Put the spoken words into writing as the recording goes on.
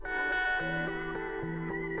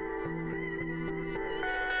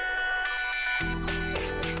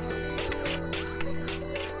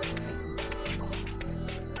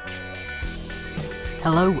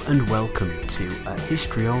Hello and welcome to A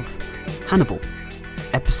History of Hannibal,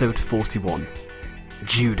 Episode 41,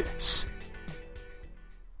 Judas.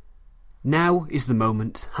 Now is the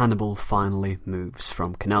moment Hannibal finally moves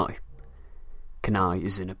from Cannae. Cannae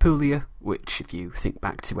is in Apulia, which, if you think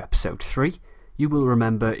back to Episode 3, you will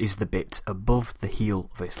remember is the bit above the heel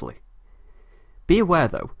of Italy. Be aware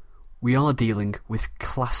though, we are dealing with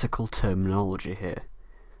classical terminology here.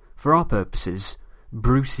 For our purposes,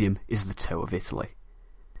 Bruttium is the toe of Italy.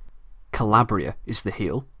 Calabria is the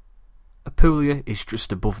heel. Apulia is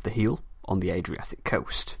just above the heel on the Adriatic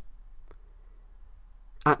coast.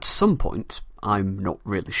 At some point, I'm not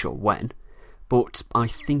really sure when, but I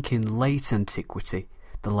think in late antiquity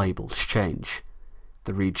the labels change.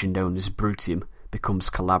 The region known as Bruttium becomes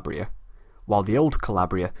Calabria, while the old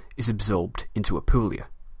Calabria is absorbed into Apulia,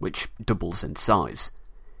 which doubles in size.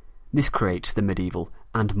 This creates the medieval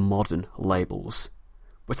and modern labels,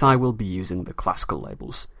 but I will be using the classical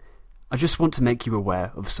labels. I just want to make you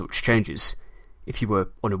aware of such changes. If you were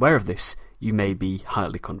unaware of this, you may be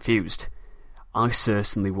highly confused. I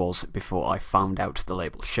certainly was before I found out the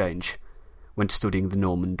labels change. When studying the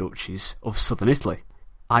Norman duchies of southern Italy,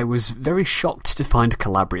 I was very shocked to find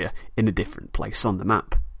Calabria in a different place on the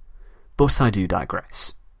map. But I do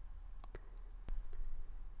digress.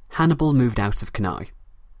 Hannibal moved out of Cannae,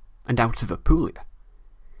 and out of Apulia.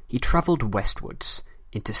 He travelled westwards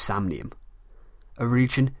into Samnium, a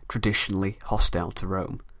region traditionally hostile to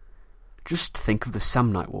Rome. Just think of the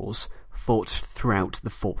Samnite Wars fought throughout the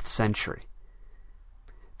 4th century.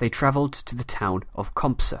 They travelled to the town of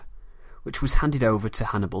Compsa, which was handed over to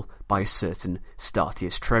Hannibal by a certain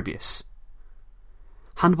Statius Trebius.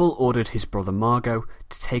 Hannibal ordered his brother Mago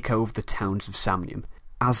to take over the towns of Samnium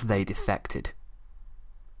as they defected.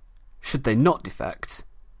 Should they not defect,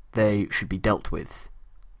 they should be dealt with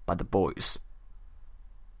by the boys.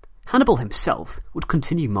 Hannibal himself would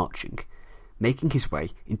continue marching, making his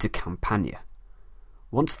way into Campania.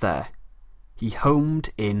 Once there, he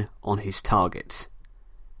homed in on his target,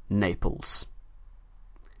 Naples.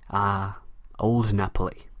 Ah, old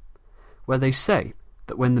Napoli, where they say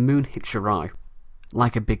that when the moon hits your eye,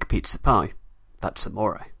 like a big pizza pie, that's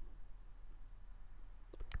amore.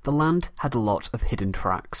 The land had a lot of hidden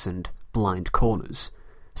tracks and blind corners,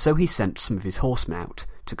 so he sent some of his horsemen out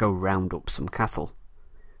to go round up some cattle.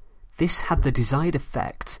 This had the desired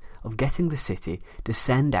effect of getting the city to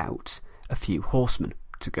send out a few horsemen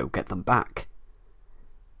to go get them back.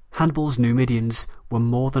 Hannibal's Numidians were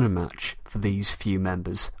more than a match for these few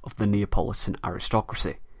members of the Neapolitan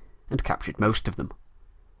aristocracy, and captured most of them.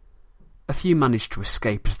 A few managed to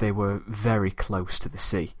escape as they were very close to the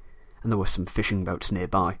sea, and there were some fishing boats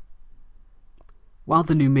nearby. While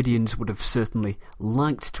the Numidians would have certainly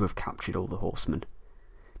liked to have captured all the horsemen,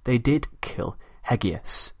 they did kill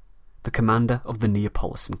Hegius, the commander of the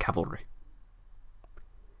Neapolitan cavalry.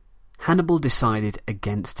 Hannibal decided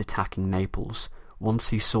against attacking Naples once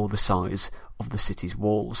he saw the size of the city's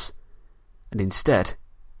walls, and instead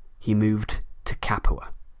he moved to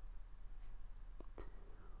Capua.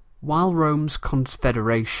 While Rome's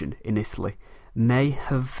confederation in Italy may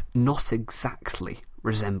have not exactly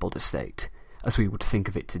resembled a state, as we would think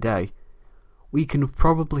of it today, we can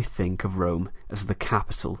probably think of Rome as the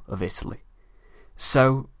capital of Italy.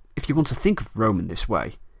 So, if you want to think of Rome in this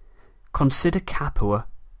way, consider Capua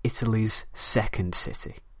Italy's second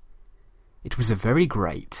city. It was a very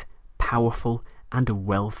great, powerful, and a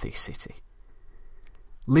wealthy city.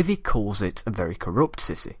 Livy calls it a very corrupt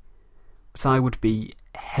city, but I would be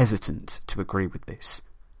hesitant to agree with this.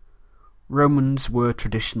 Romans were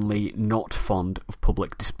traditionally not fond of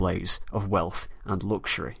public displays of wealth and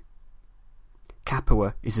luxury.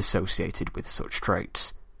 Capua is associated with such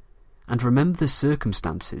traits. And remember the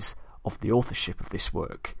circumstances of the authorship of this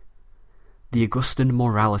work. The Augustan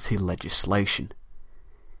morality legislation.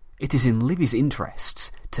 It is in Livy's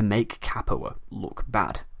interests to make Capua look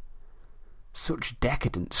bad. Such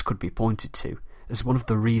decadence could be pointed to as one of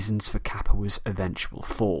the reasons for Capua's eventual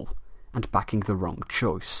fall, and backing the wrong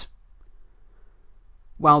choice.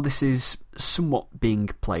 While this is somewhat being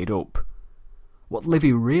played up, what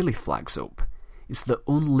Livy really flags up is the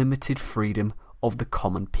unlimited freedom of the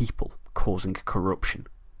common people causing corruption.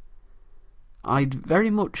 I'd very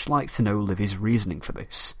much like to know Livy's reasoning for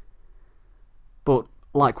this. But,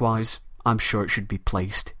 likewise, I'm sure it should be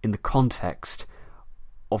placed in the context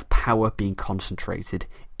of power being concentrated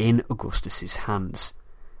in Augustus's hands,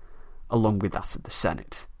 along with that of the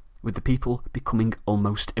Senate, with the people becoming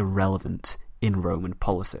almost irrelevant in Roman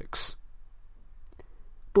politics.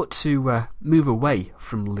 But to move away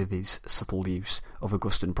from Livy's subtle use of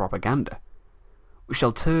Augustan propaganda, we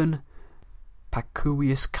shall turn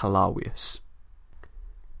Pacuvius Calavius.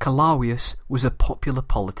 Claudius was a popular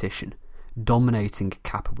politician, dominating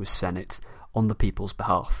Capua's Senate on the people's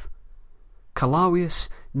behalf. Claudius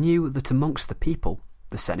knew that amongst the people,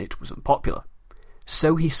 the Senate was unpopular,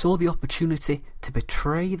 so he saw the opportunity to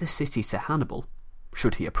betray the city to Hannibal,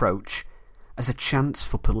 should he approach, as a chance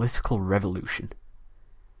for political revolution.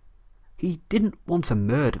 He didn't want to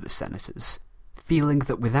murder the senators, feeling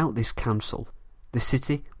that without this council, the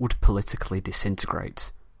city would politically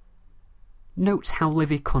disintegrate. Note how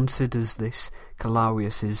Livy considers this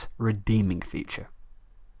Claudius's redeeming feature.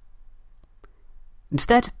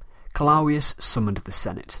 Instead, Claudius summoned the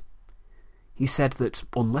Senate. He said that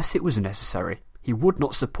unless it was necessary, he would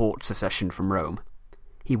not support secession from Rome.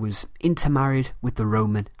 He was intermarried with the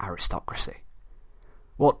Roman aristocracy.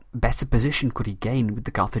 What better position could he gain with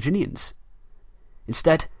the Carthaginians?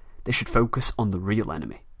 Instead, they should focus on the real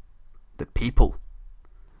enemy, the people.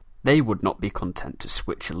 They would not be content to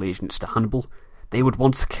switch allegiance to Hannibal. They would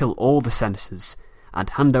want to kill all the senators and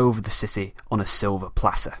hand over the city on a silver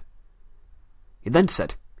platter. He then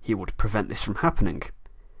said he would prevent this from happening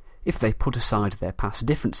if they put aside their past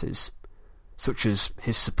differences, such as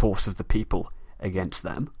his support of the people against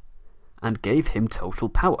them, and gave him total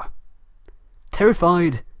power.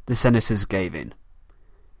 Terrified, the senators gave in.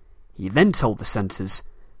 He then told the senators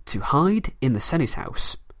to hide in the Senate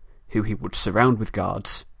house, who he would surround with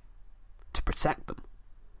guards, to protect them.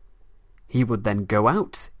 He would then go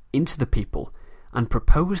out into the people and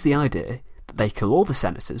propose the idea that they kill all the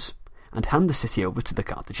senators and hand the city over to the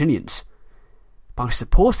Carthaginians. By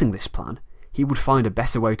supporting this plan, he would find a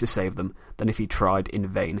better way to save them than if he tried in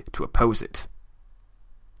vain to oppose it.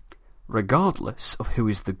 Regardless of who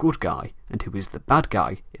is the good guy and who is the bad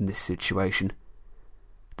guy in this situation,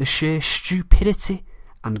 the sheer stupidity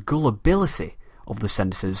and gullibility of the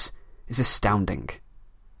senators is astounding.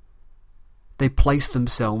 They placed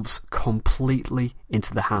themselves completely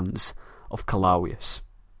into the hands of Claudius.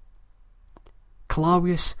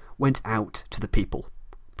 Claudius went out to the people,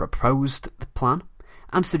 proposed the plan,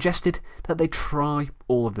 and suggested that they try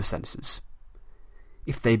all of the senators.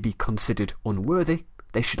 If they be considered unworthy,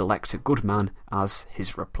 they should elect a good man as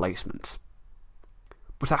his replacement.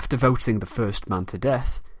 But after voting the first man to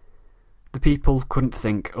death, the people couldn't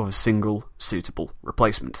think of a single suitable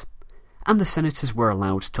replacement, and the senators were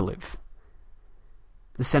allowed to live.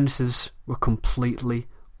 The senators were completely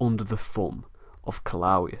under the thumb of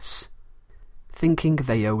Claudius, thinking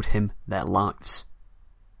they owed him their lives.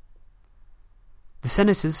 The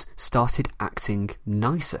senators started acting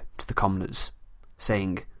nicer to the commoners,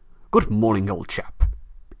 saying, "Good morning, old chap,"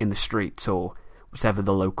 in the street, or whatever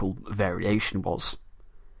the local variation was.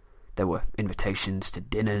 There were invitations to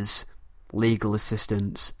dinners, legal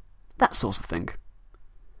assistance, that sort of thing.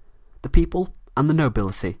 The people and the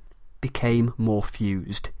nobility became more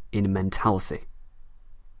fused in mentality.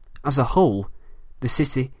 As a whole, the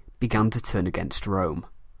city began to turn against Rome.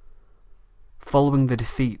 Following the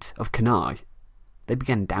defeat of Cannae, they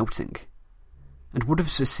began doubting, and would have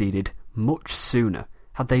seceded much sooner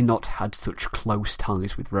had they not had such close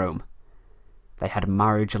ties with Rome. They had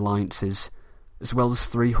marriage alliances, as well as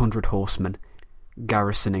 300 horsemen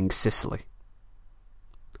garrisoning Sicily.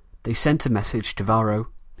 They sent a message to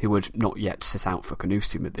Varro, who had not yet set out for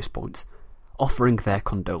Canusium at this point, offering their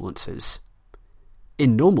condolences.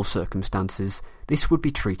 In normal circumstances, this would be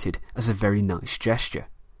treated as a very nice gesture,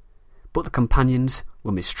 but the companions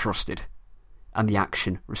were mistrusted, and the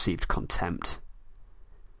action received contempt.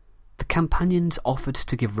 The companions offered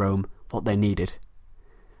to give Rome what they needed.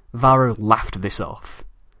 Varro laughed this off.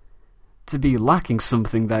 To be lacking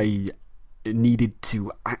something, they needed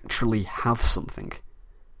to actually have something.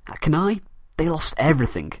 At Cannae, they lost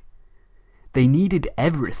everything. They needed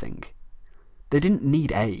everything. They didn't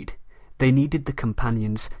need aid. They needed the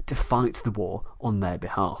companions to fight the war on their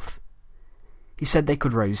behalf. He said they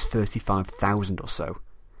could raise 35,000 or so.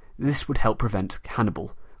 This would help prevent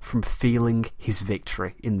Hannibal from feeling his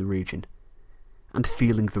victory in the region and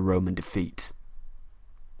feeling the Roman defeat.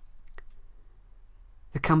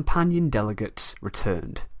 The companion delegates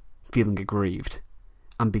returned, feeling aggrieved,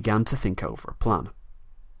 and began to think over a plan.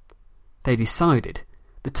 They decided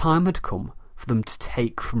the time had come for them to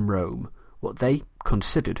take from Rome what they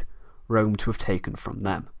considered Rome to have taken from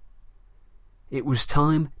them. It was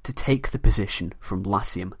time to take the position from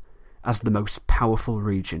Latium as the most powerful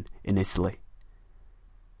region in Italy.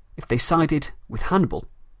 If they sided with Hannibal,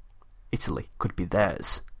 Italy could be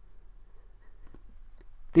theirs.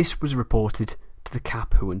 This was reported to the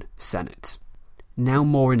Capuan Senate, now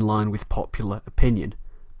more in line with popular opinion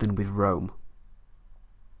than with Rome.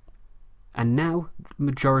 And now the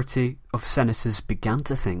majority of senators began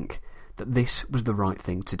to think that this was the right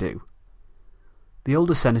thing to do. The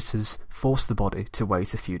older senators forced the body to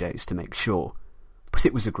wait a few days to make sure, but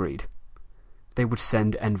it was agreed. They would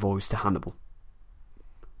send envoys to Hannibal.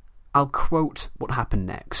 I'll quote what happened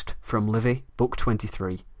next from Livy, Book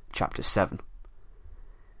 23, Chapter 7.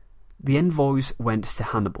 The envoys went to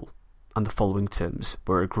Hannibal, and the following terms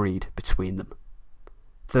were agreed between them.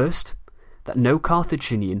 First, that no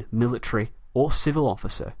Carthaginian military or civil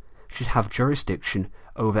officer should have jurisdiction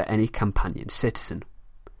over any Campanian citizen.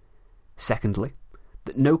 Secondly,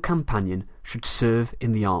 that no Campanian should serve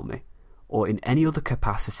in the army or in any other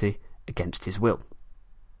capacity against his will.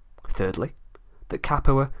 Thirdly, that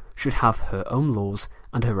Capua should have her own laws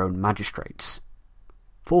and her own magistrates.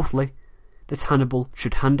 Fourthly, that Hannibal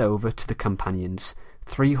should hand over to the Campanians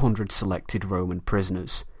 300 selected Roman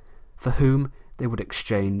prisoners, for whom they would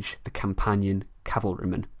exchange the Campanian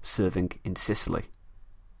cavalrymen serving in Sicily.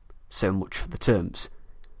 So much for the terms,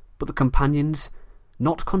 but the Campanians,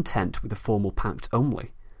 not content with a formal pact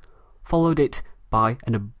only, followed it by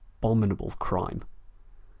an abominable crime.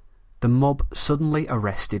 The mob suddenly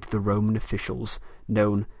arrested the Roman officials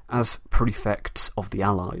known as prefects of the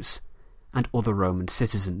Allies, and other Roman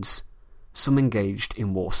citizens, some engaged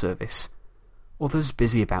in war service, others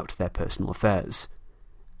busy about their personal affairs,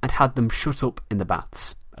 and had them shut up in the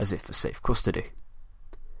baths, as if for safe custody.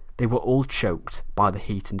 They were all choked by the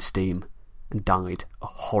heat and steam, and died a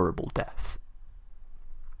horrible death.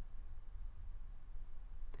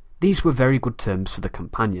 These were very good terms for the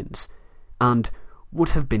Campanians, and would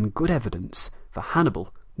have been good evidence for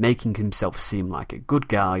Hannibal making himself seem like a good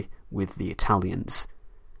guy with the Italians.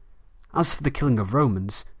 As for the killing of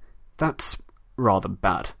Romans, that's rather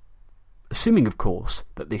bad, assuming of course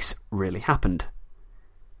that this really happened.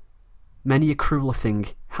 Many a crueler thing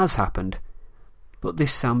has happened, but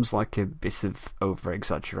this sounds like a bit of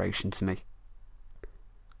over-exaggeration to me.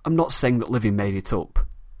 I'm not saying that Livy made it up,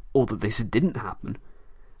 or that this didn't happen.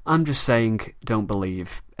 I'm just saying don't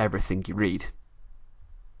believe everything you read.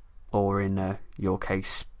 Or in your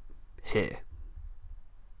case, hear.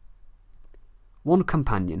 One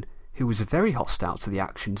companion who was very hostile to the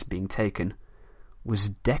actions being taken was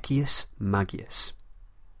Decius Magius.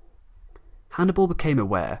 Hannibal became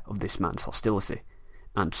aware of this man's hostility,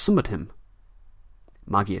 and summoned him.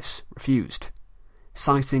 Magius refused,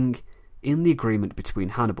 citing in the agreement between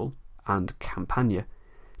Hannibal and Campania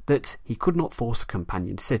that he could not force a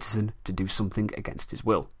Campanian citizen to do something against his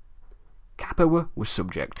will. Capua was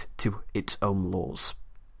subject to its own laws.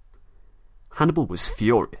 Hannibal was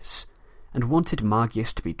furious, and wanted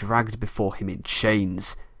Magius to be dragged before him in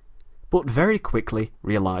chains, but very quickly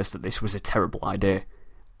realised that this was a terrible idea,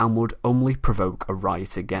 and would only provoke a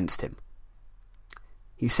riot against him.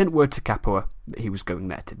 He sent word to Capua that he was going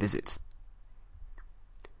there to visit.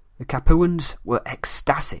 The Capuans were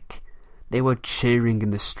ecstatic. They were cheering in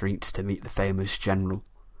the streets to meet the famous general.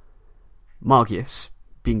 Magius,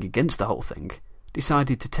 being against the whole thing,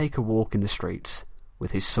 decided to take a walk in the streets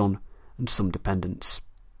with his son and some dependents.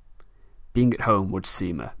 Being at home would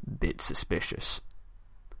seem a bit suspicious.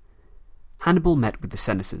 Hannibal met with the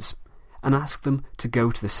senators and asked them to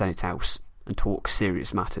go to the Senate House and talk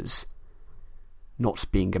serious matters, not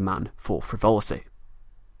being a man for frivolity.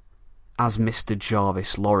 As Mr.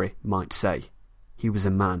 Jarvis Lorry might say, he was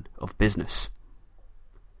a man of business.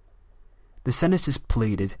 The senators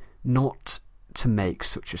pleaded not to make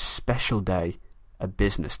such a special day a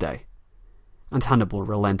business day, and Hannibal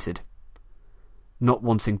relented, not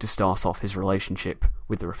wanting to start off his relationship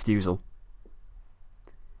with a refusal.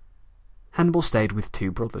 Hannibal stayed with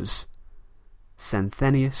two brothers,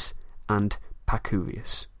 Centenius and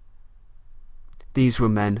Pacuvius. These were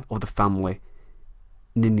men of the family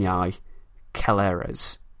Ninii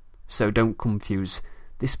Celeres, so don't confuse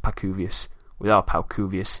this Pacuvius with our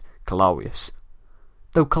Pacuvius Calavius,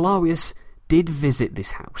 though Calavius did visit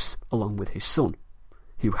this house along with his son,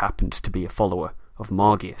 who happened to be a follower of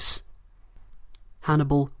Magius.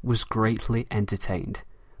 Hannibal was greatly entertained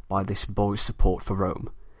by this boy's support for Rome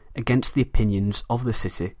against the opinions of the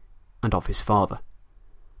city and of his father,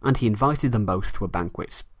 and he invited them both to a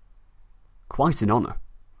banquet. Quite an honour.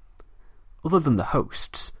 Other than the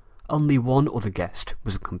hosts, only one other guest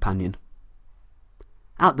was a companion.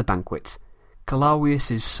 At the banquet,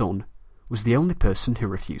 Calavius' son was the only person who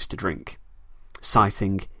refused to drink,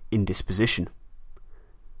 citing indisposition.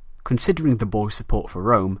 Considering the boy's support for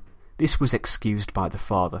Rome, this was excused by the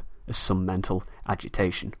father as some mental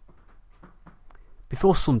agitation.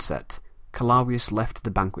 Before sunset, Calavius left the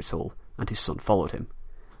banquet hall and his son followed him,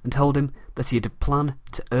 and told him that he had a plan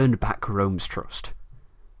to earn back Rome's trust.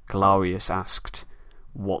 Calavius asked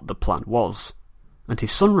what the plan was, and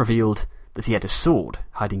his son revealed that he had a sword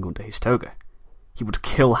hiding under his toga. He would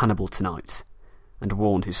kill Hannibal tonight, and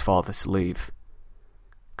warned his father to leave.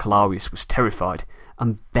 Claudius was terrified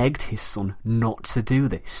and begged his son not to do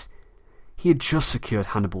this. He had just secured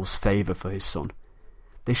Hannibal's favour for his son.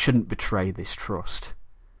 They shouldn't betray this trust.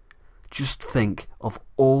 Just think of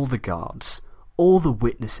all the guards, all the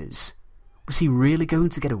witnesses. Was he really going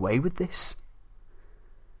to get away with this?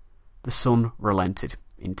 The son relented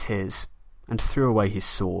in tears and threw away his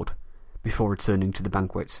sword before returning to the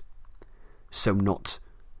banquet, so not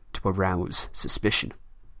to arouse suspicion.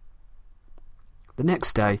 The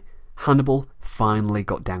next day, Hannibal finally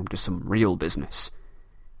got down to some real business.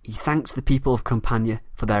 He thanked the people of Campania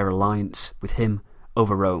for their alliance with him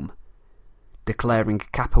over Rome, declaring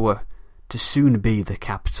Capua to soon be the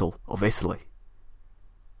capital of Italy.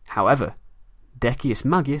 However, Decius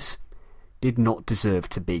Magius did not deserve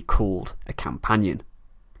to be called a Campanian.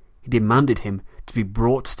 He demanded him to be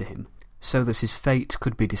brought to him so that his fate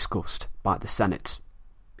could be discussed by the Senate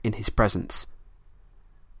in his presence.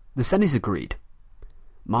 The Senate agreed.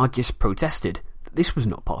 Magius protested that this was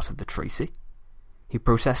not part of the treaty. He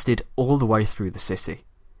protested all the way through the city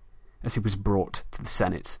as he was brought to the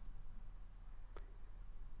Senate.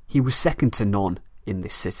 He was second to none in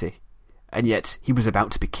this city, and yet he was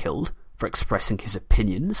about to be killed for expressing his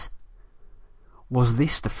opinions. Was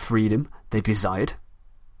this the freedom they desired?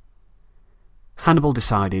 Hannibal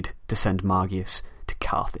decided to send Magius to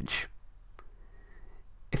Carthage.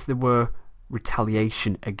 If there were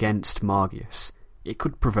retaliation against Magius, it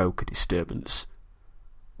could provoke a disturbance,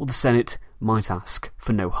 or the Senate might ask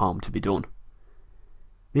for no harm to be done.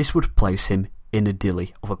 This would place him in a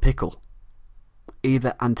dilly of a pickle.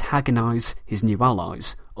 Either antagonise his new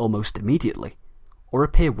allies almost immediately, or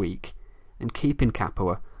appear weak and keep in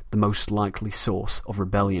Capua the most likely source of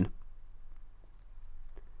rebellion.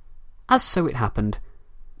 As so it happened,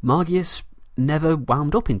 Magius never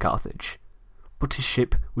wound up in Carthage, but his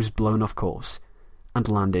ship was blown off course and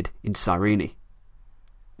landed in Cyrene,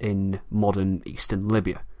 in modern eastern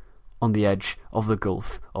Libya, on the edge of the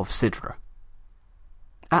Gulf of Sidra.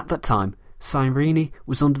 At that time, Cyrene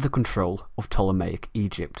was under the control of Ptolemaic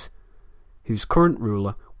Egypt, whose current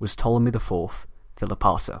ruler was Ptolemy IV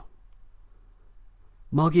Philopator.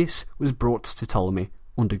 Magius was brought to Ptolemy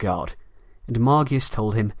under guard, and Magius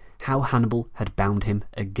told him how Hannibal had bound him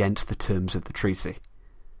against the terms of the treaty.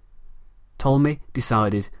 Ptolemy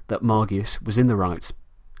decided that Magius was in the right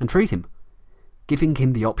and freed him, giving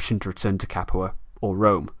him the option to return to Capua or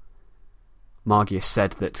Rome. Magius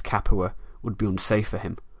said that Capua would be unsafe for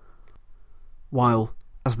him, while,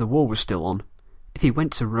 as the war was still on, if he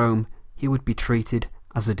went to Rome he would be treated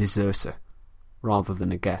as a deserter rather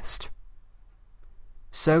than a guest.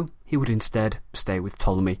 So he would instead stay with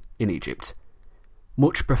Ptolemy in Egypt,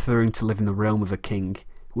 much preferring to live in the realm of a king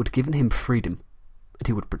who had given him freedom, and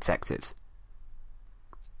he would protect it.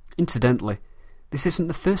 Incidentally, this isn't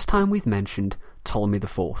the first time we've mentioned Ptolemy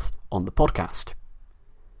IV on the podcast.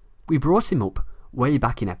 We brought him up way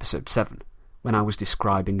back in episode 7, when I was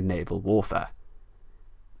describing naval warfare,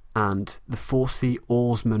 and the 40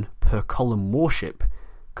 oarsmen per column warship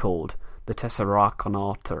called the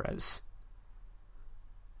Tessaraconatores.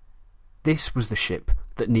 This was the ship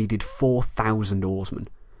that needed 4,000 oarsmen,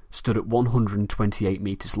 stood at 128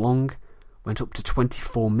 metres long, went up to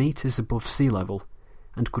 24 metres above sea level,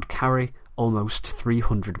 and could carry almost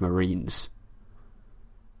 300 marines.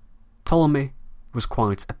 Ptolemy was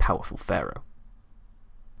quite a powerful pharaoh.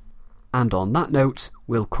 And on that note,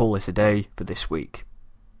 we'll call it a day for this week.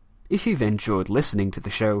 If you've enjoyed listening to the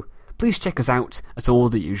show, please check us out at all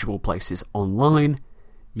the usual places online.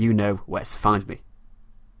 You know where to find me.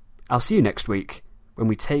 I'll see you next week when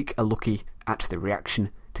we take a looky at the reaction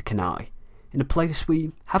to Cannae in a place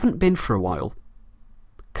we haven't been for a while,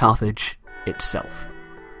 Carthage itself.